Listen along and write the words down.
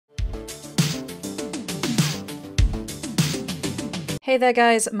Hey there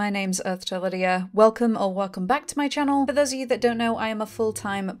guys, my name's EarthToLydia. Welcome back to my channel. For those of you that don't know, I am a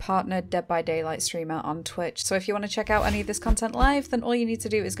full-time partnered Dead by Daylight streamer on Twitch. So if you want to check out any of this content live, then all you need to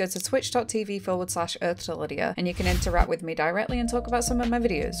do is go to twitch.tv/EarthToLydia and you can interact with me directly and talk about some of my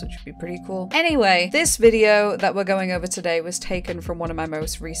videos, which would be pretty cool. Anyway, this video that we're going over today was taken from one of my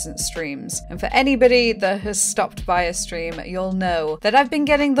most recent streams. And for anybody that has stopped by a stream, you'll know that I've been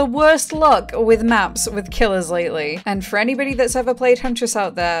getting the worst luck with maps with killers lately. And for anybody that's ever played Huntress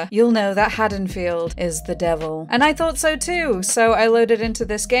out there, you'll know that Haddonfield is the devil. And I thought so too, so I loaded into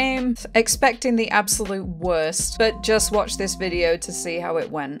this game, expecting the absolute worst, but just watch this video to see how it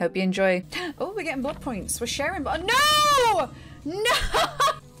went. Hope you enjoy. Oh, we're getting blood points. We're sharing blood. No! No!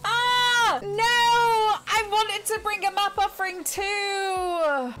 Ah! No! I wanted to bring a map offering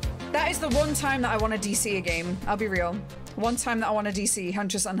too! That is the one time that I want to DC a game. I'll be real. One time that I want to DC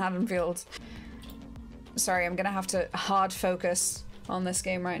Huntress on Haddonfield. Sorry, I'm gonna have to hard focus on this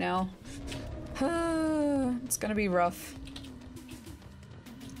game right now. It's gonna be rough.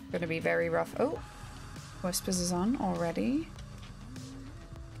 Gonna be very rough. Oh, Whispers is on already.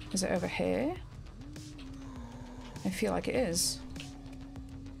 Is it over here? I feel like it is.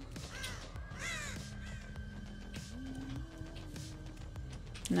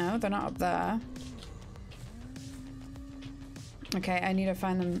 No, they're not up there. Okay, I need to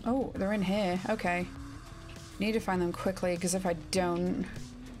find them. Oh, they're in here. Okay. Need to find them quickly, because if I don't,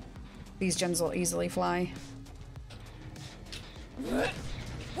 these gens will easily fly.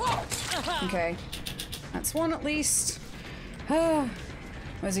 Okay. That's one at least.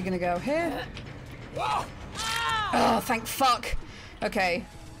 Where's he gonna go? Here? Oh, thank fuck! Okay.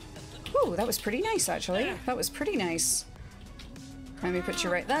 Ooh, that was pretty nice, actually. That was pretty nice. Let me put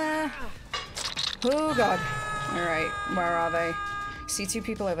you right there. Oh, God. Alright, where are they? See two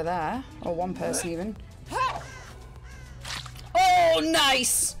people over there. Or one person, even. Oh,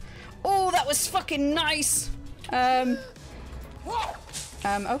 nice! Oh, that was fucking nice! Okay.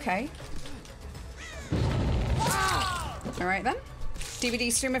 Alright then. DVD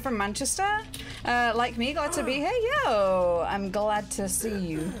streamer from Manchester? Like me, glad to be here? Yo! I'm glad to see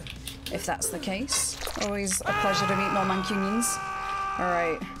you, if that's the case. Always a pleasure to meet more Mancunians.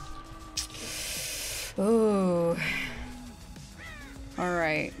 Alright. Ooh.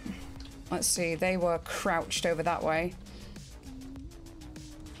 Alright. Let's see, they were crouched over that way.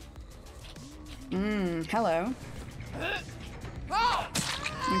 Hello.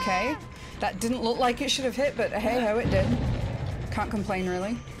 Okay. That didn't look like it should have hit, but hey ho, it did. Can't complain,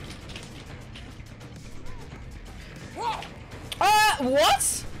 really.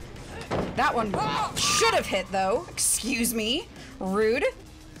 What? That one should have hit, though. Excuse me. Rude.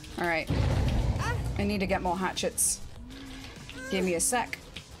 Alright. I need to get more hatchets. Give me a sec.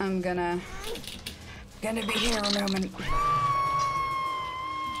 I'm gonna be here a moment.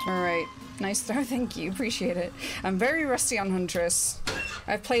 Alright. Nice throw, thank you, appreciate it. I'm very rusty on Huntress.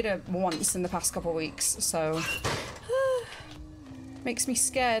 I've played her once in the past couple weeks, so... makes me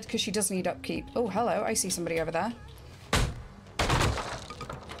scared, because she does need upkeep. Oh, hello, I see somebody over there.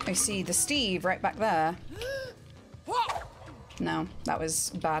 I see the Steve right back there. No, that was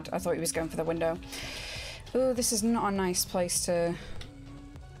bad. I thought he was going for the window. Oh, this is not a nice place to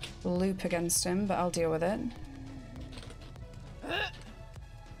loop against him, but I'll deal with it.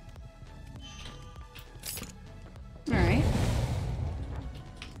 Alright.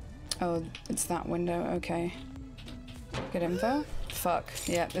 Oh, it's that window. Okay. Good info. Fuck.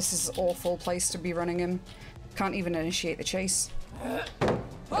 Yeah, this is an awful place to be running him. Can't even initiate the chase.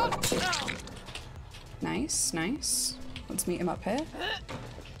 Nice, nice. Let's meet him up here.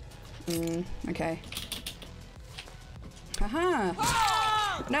 Okay. Haha!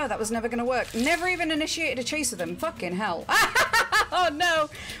 No, that was never gonna work. Never even initiated a chase with him. Fucking hell. Oh no!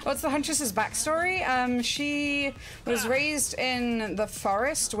 What's the Huntress's backstory? She was raised in the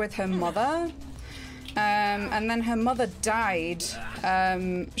forest with her mother. And then her mother died.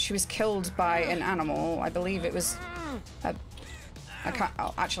 She was killed by an animal. I believe it was I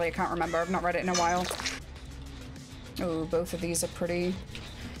can't remember. I've not read it in a while. Oh, both of these are pretty...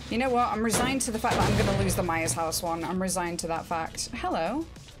 You know what? I'm resigned to the fact that I'm gonna lose the Myers house one. I'm resigned to that fact. Hello.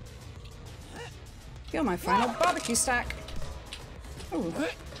 You're my final barbecue stack. Ooh.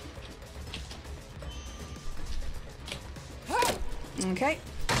 Okay.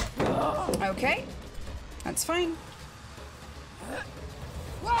 Okay. That's fine.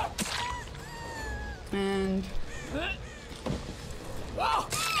 And...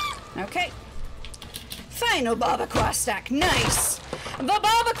 okay. Final barbecue stack. Nice! The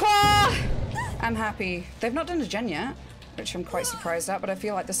barbecue! I'm happy. They've not done a gen yet, which I'm quite surprised at, but I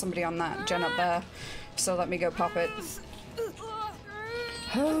feel like there's somebody on that gen up there. So let me go pop it.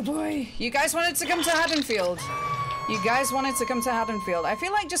 Oh boy. You guys wanted to come to Haddonfield. You guys wanted to come to Haddonfield. I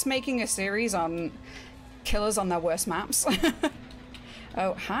feel like just making a series on killers on their worst maps.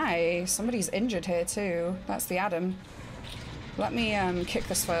 Oh, hi. Somebody's injured here too. That's the Adam. Let me kick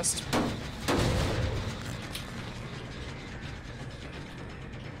this first.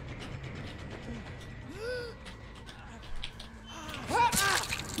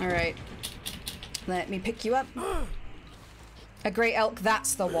 Alright. Let me pick you up. A great elk,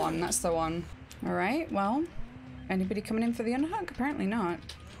 that's the one. That's the one. Alright, well. Anybody coming in for the unhook? Apparently not.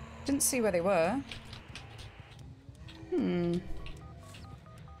 Didn't see where they were.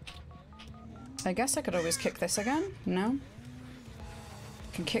 I guess I could always kick this again. No?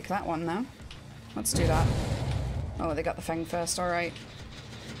 Can kick that one though. Let's do that. Oh, they got the fang first. Alright.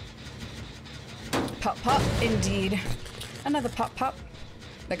 Pop pop, indeed. Another pop pop.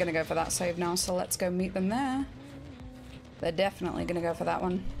 They're gonna go for that save now, so let's go meet them there. They're definitely gonna go for that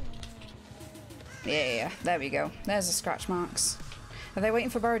one. Yeah, there we go. There's the scratch marks. Are they waiting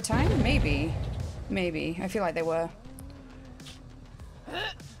for borrowed time? Maybe. Maybe. I feel like they were.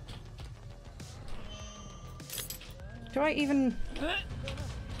 Do I even...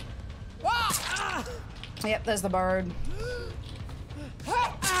 Yep, there's the borrowed.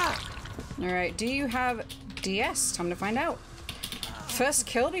 Alright, do you have DS? Time to find out. First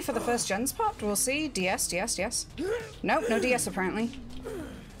kill before the first gen's popped? We'll see. DS, DS, yes. Nope, no DS apparently.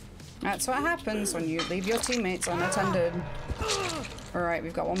 That's what happens when you leave your teammates unattended. Alright,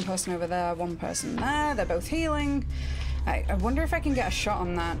 we've got one person over there, one person there. They're both healing. I wonder if I can get a shot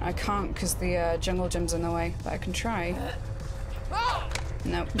on that. I can't because the jungle gym's in the way, but I can try.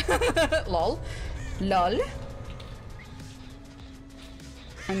 Nope. Lol. Lol.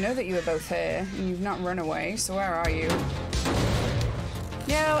 I know that you were both here, and you've not run away, so where are you?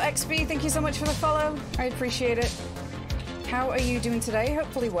 Yo, XB, thank you so much for the follow. I appreciate it. How are you doing today?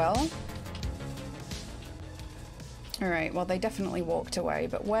 Hopefully well. Alright, well they definitely walked away,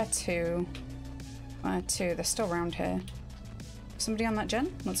 but where to? Where to? They're still around here. Somebody on that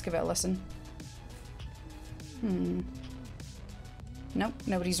gen? Let's give it a listen. Nope,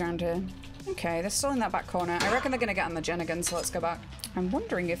 nobody's around here. Okay, they're still in that back corner. I reckon they're gonna get on the gen again, so let's go back. I'm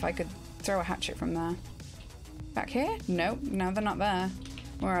wondering if I could throw a hatchet from there. Back here? Nope, no, they're not there.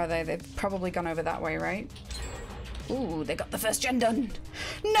 Where are they? They've probably gone over that way, right? Ooh, they got the first gen done!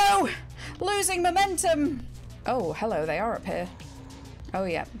 No! Losing momentum! Oh, hello, they are up here. Oh,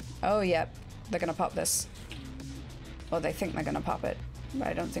 yep. Oh, yep. They're gonna pop this. Or they think they're gonna pop it. But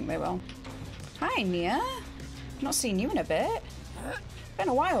I don't think they will. Hi, Nia. Not seen you in a bit. Been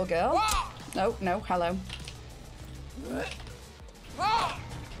a while, girl. Oh, no, hello.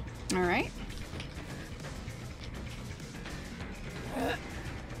 Alright.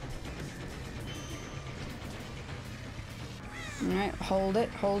 Alright, hold it,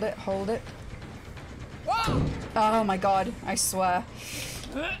 hold it, hold it. Oh my god, I swear.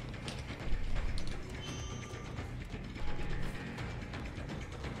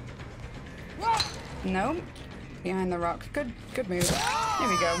 No. Behind the rock. Good move. There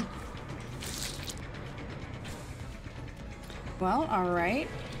we go. Well, alright.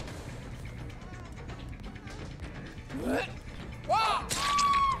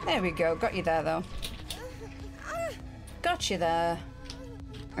 There we go. Got you there, though. Got you there.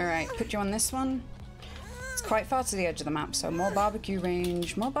 Alright, put you on this one. It's quite far to the edge of the map, so more barbecue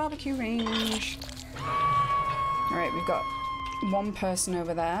range. More barbecue range. Alright, we've got one person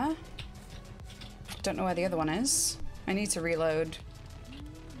over there. Don't know where the other one is. I need to reload.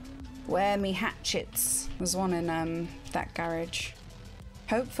 Where me hatchets? There's one in that garage.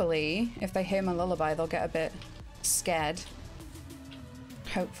 Hopefully, if they hear my lullaby, they'll get a bit scared.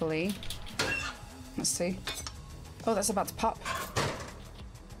 Hopefully. Let's see. Oh, that's about to pop.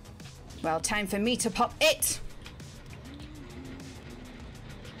 Well, time for me to pop it!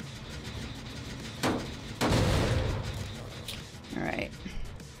 Alright.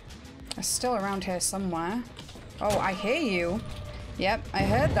 They're still around here somewhere. Oh, I hear you. Yep, I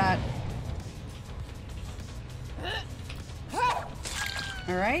heard that.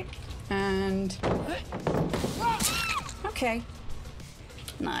 Alright. And... okay.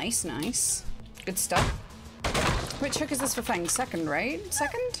 Nice, nice. Good stuff. Which hook is this for Fang? Second, right?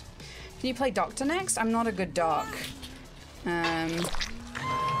 Second? Can you play Doctor next? I'm not a good doc. So I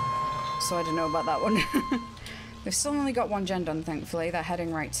don't know about that one. They've still only got one gen done, thankfully. They're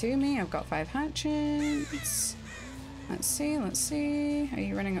heading right to me. I've got 5 hatchets. Let's see, let's see. Are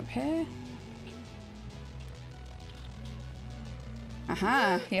you running up here?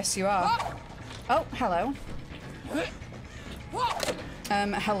 Aha, yes you are. Oh, hello.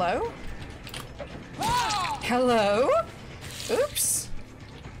 Hello? Hello? Oops.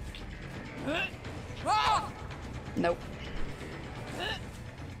 Nope.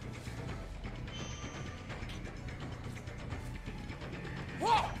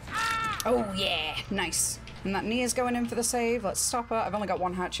 Oh yeah, nice. And that Nia's going in for the save. Let's stop her. I've only got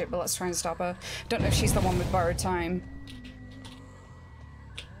one hatchet, but let's try and stop her. Don't know if she's the one with borrowed time.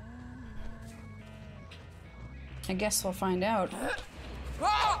 I guess we'll find out.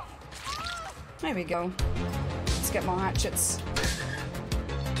 There we go. Let's get more hatchets.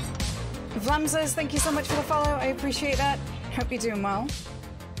 Vlamzers, thank you so much for the follow. I appreciate that. Hope you're doing well.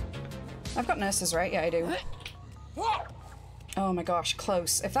 I've got nurses, right? Yeah, I do. Oh my gosh,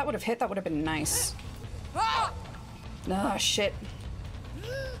 close. If that would have hit, that would have been nice. Oh, shit.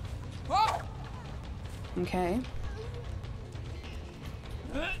 Okay.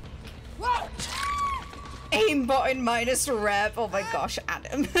 Aim button minus rep. Oh my gosh,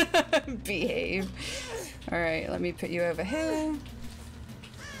 Adam. Behave. Alright, let me put you over here.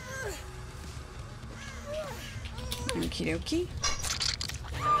 Okie dokie.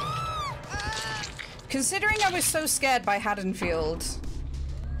 Considering I was so scared by Haddonfield,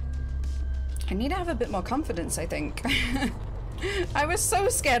 I need to have a bit more confidence, I think. I was so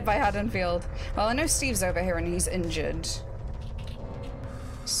scared by Haddonfield. Well, I know Steve's over here and he's injured.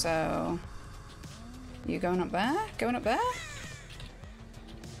 So... You going up there? Going up there?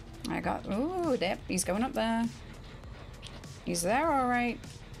 I got... Ooh, yep, he's going up there. He's there, alright.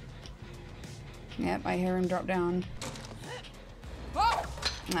 Yep, I hear him drop down.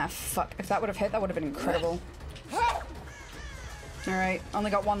 Ah, fuck. If that would have hit, that would have been incredible. Alright,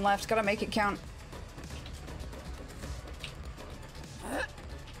 only got one left. Gotta make it count.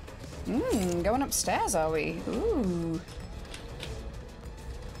 Going upstairs, are we? Ooh.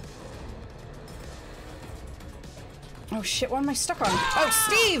 Oh shit, what am I stuck on? Oh,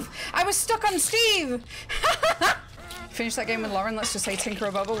 Steve! I was stuck on Steve! Finished that game with Lauren. Let's just say Tinker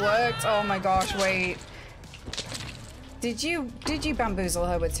Bubble worked. Oh my gosh, wait. Did you bamboozle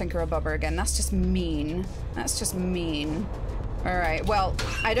her with Tinker Bubba again? That's just mean. That's just mean. Alright, well,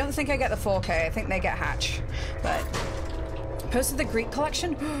 I don't think I get the 4K. I think they get Hatch. But posted the Greek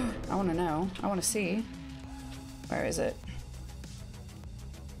collection? I wanna know. I wanna see. Where is it?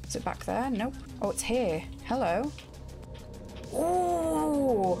 Is it back there? Nope. Oh, it's here. Hello.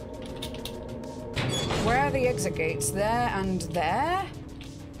 Ooh! Where are the exit gates? There and there?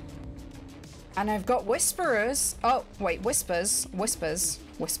 And I've got Whisperers. Oh, wait, Whispers. Whispers.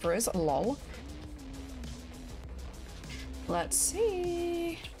 Whisperers. Lol. Let's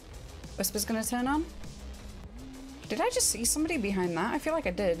see. Whisper's gonna turn on? Did I just see somebody behind that? I feel like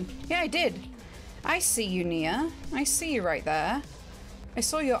I did. Yeah, I did. I see you, Nia. I see you right there. I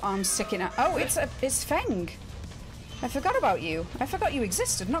saw your arm sticking out. Oh, it's Feng. I forgot about you. I forgot you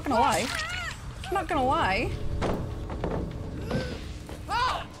existed, not gonna lie. Not gonna lie.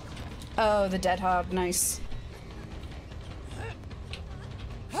 Oh, the dead hard, nice.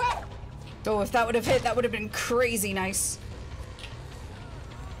 Oh, if that would have hit, that would have been crazy nice.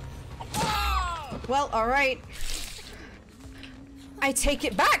 Well, alright. I take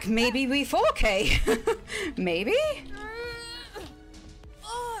it back. Maybe we 4K. Maybe?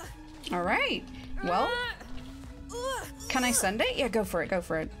 Alright. Well. Can I send it? Yeah, go for it, go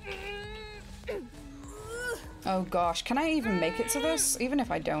for it. Oh gosh, can I even make it to this? Even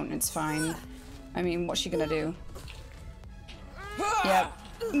if I don't, it's fine. I mean, what's she gonna do? Yep.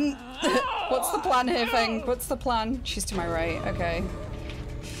 What's the plan here, Feng? What's the plan? She's to my right, okay.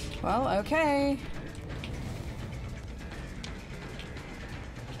 Well, okay.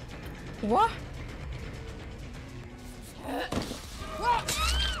 What?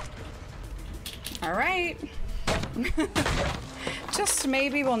 Alright. Just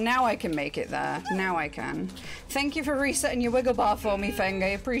maybe, well now I can make it there. Now I can. Thank you for resetting your wiggle bar for me, Feng. I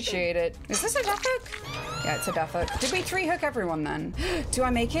appreciate it. Is this a death hook? Yeah, it's a death hook. Did we 3-hook everyone then? Do I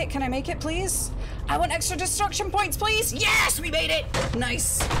make it? Can I make it, please? I want extra destruction points, please! Yes, we made it!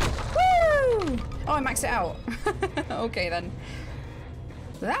 Nice. Woo! Oh, I maxed it out. Okay then.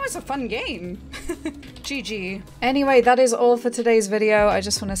 That was a fun game. GG. Anyway, that is all for today's video. I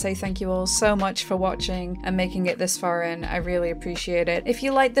just want to say thank you all so much for watching and making it this far in. I really appreciate it. If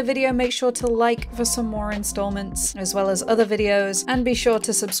you liked the video, make sure to like for some more installments, as well as other videos, and be sure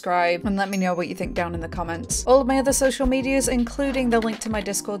to subscribe and let me know what you think down in the comments. All of my other social medias, including the link to my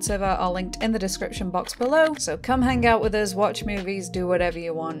Discord server, are linked in the description box below. So come hang out with us, watch movies, do whatever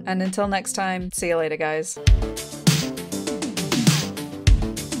you want. And until next time, see you later, guys.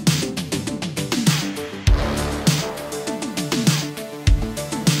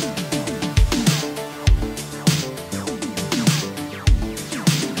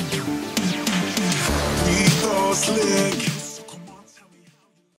 Slick.